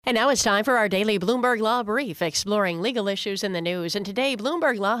And now it's time for our daily Bloomberg Law Brief, exploring legal issues in the news. And today,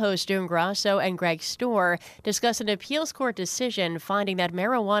 Bloomberg Law hosts Grasso and Stohr discuss an appeals court decision finding that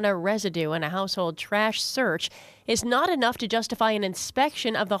marijuana residue in a household trash search is not enough to justify an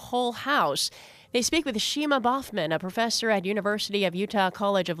inspection of the whole house. They speak with Shima Baughman, a professor at University of Utah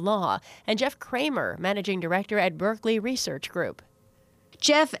College of Law, and Jeff Cramer, managing director at Berkeley Research Group.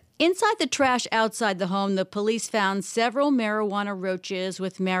 Jeff, inside the trash outside the home, the police found several marijuana roaches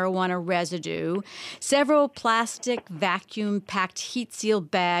with marijuana residue, several plastic vacuum-packed heat-sealed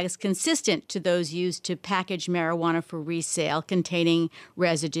bags consistent to those used to package marijuana for resale containing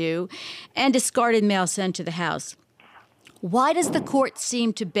residue, and discarded mail sent to the house. Why does the court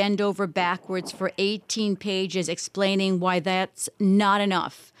seem to bend over backwards for 18 pages explaining why that's not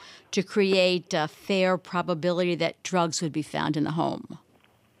enough to create a fair probability that drugs would be found in the home?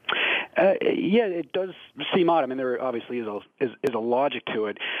 Yeah, it does seem odd. I mean, there obviously is a logic to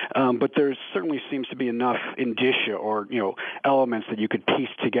it, but there certainly seems to be enough indicia or elements that you could piece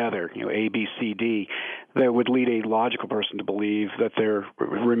together, A, B, C, D, that would lead a logical person to believe that there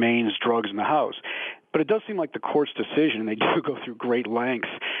remains drugs in the house. But it does seem like the court's decision, and they do go through great lengths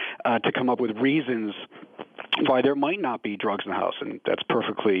to come up with reasons why there might not be drugs in the house, and that's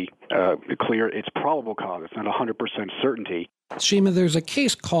perfectly clear. It's probable cause. It's not 100% certainty. Shima, there's a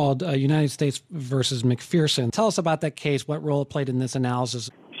case called United States versus McPherson. Tell us about that case, what role it played in this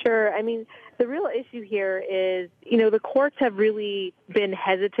analysis. Sure. I mean, the real issue here is, the courts have really been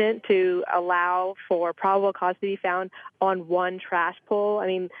hesitant to allow for probable cause to be found on one trash pull. I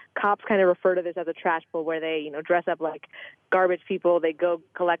mean, cops kind of refer to this as a trash pull where they, dress up like garbage people. They go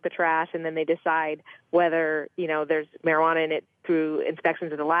collect the trash and then they decide whether, there's marijuana in it through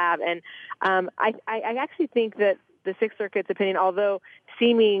inspections in the lab. And I actually think that the Sixth Circuit's opinion, although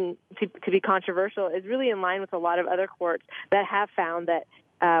seeming to be controversial, is really in line with a lot of other courts that have found that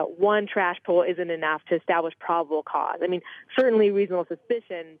one trash pull isn't enough to establish probable cause. I mean, certainly reasonable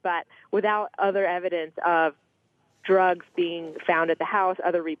suspicion, but without other evidence of drugs being found at the house,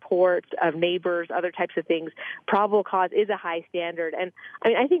 other reports of neighbors, other types of things, probable cause is a high standard. And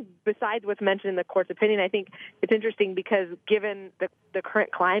I think besides what's mentioned in the court's opinion, I think it's interesting because given the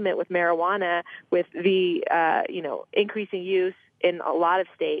current climate with marijuana, with the increasing use in a lot of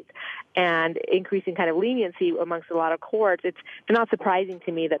states and increasing kind of leniency amongst a lot of courts, it's not surprising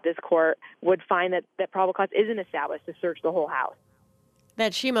to me that this court would find that probable cause isn't established to search the whole house.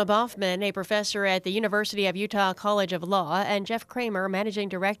 That's Shima Baughman, a professor at the University of Utah College of Law, and Jeff Cramer, managing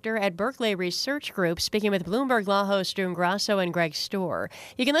director at Berkeley Research Group, speaking with Bloomberg Law host Grasso and Stohr.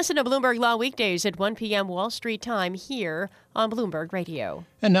 You can listen to Bloomberg Law weekdays at 1 p.m. Wall Street time here on Bloomberg Radio.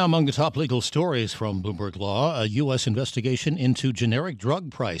 And now among the top legal stories from Bloomberg Law, a U.S. investigation into generic drug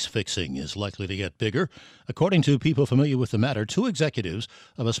price fixing is likely to get bigger. According to people familiar with the matter, 2 executives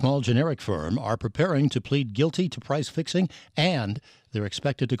of a small generic firm are preparing to plead guilty to price fixing, and they're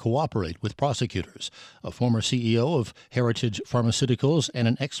expected to cooperate with prosecutors. A former CEO of Heritage Pharmaceuticals and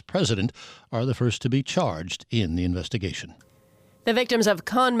an ex-president are the first to be charged in the investigation. The victims of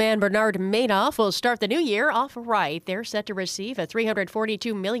con man Bernard Madoff will start the new year off right. They're set to receive a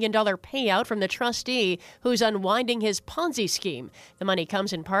 $342 million payout from the trustee who's unwinding his Ponzi scheme. The money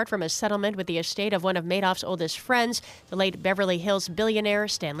comes in part from a settlement with the estate of one of Madoff's oldest friends, the late Beverly Hills billionaire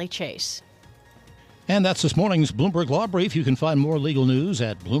Stanley Chase. And that's this morning's Bloomberg Law Brief. You can find more legal news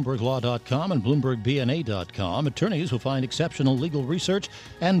at BloombergLaw.com and BloombergBNA.com. Attorneys will find exceptional legal research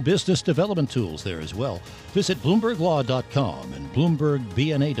and business development tools there as well. Visit BloombergLaw.com and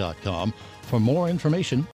BloombergBNA.com for more information.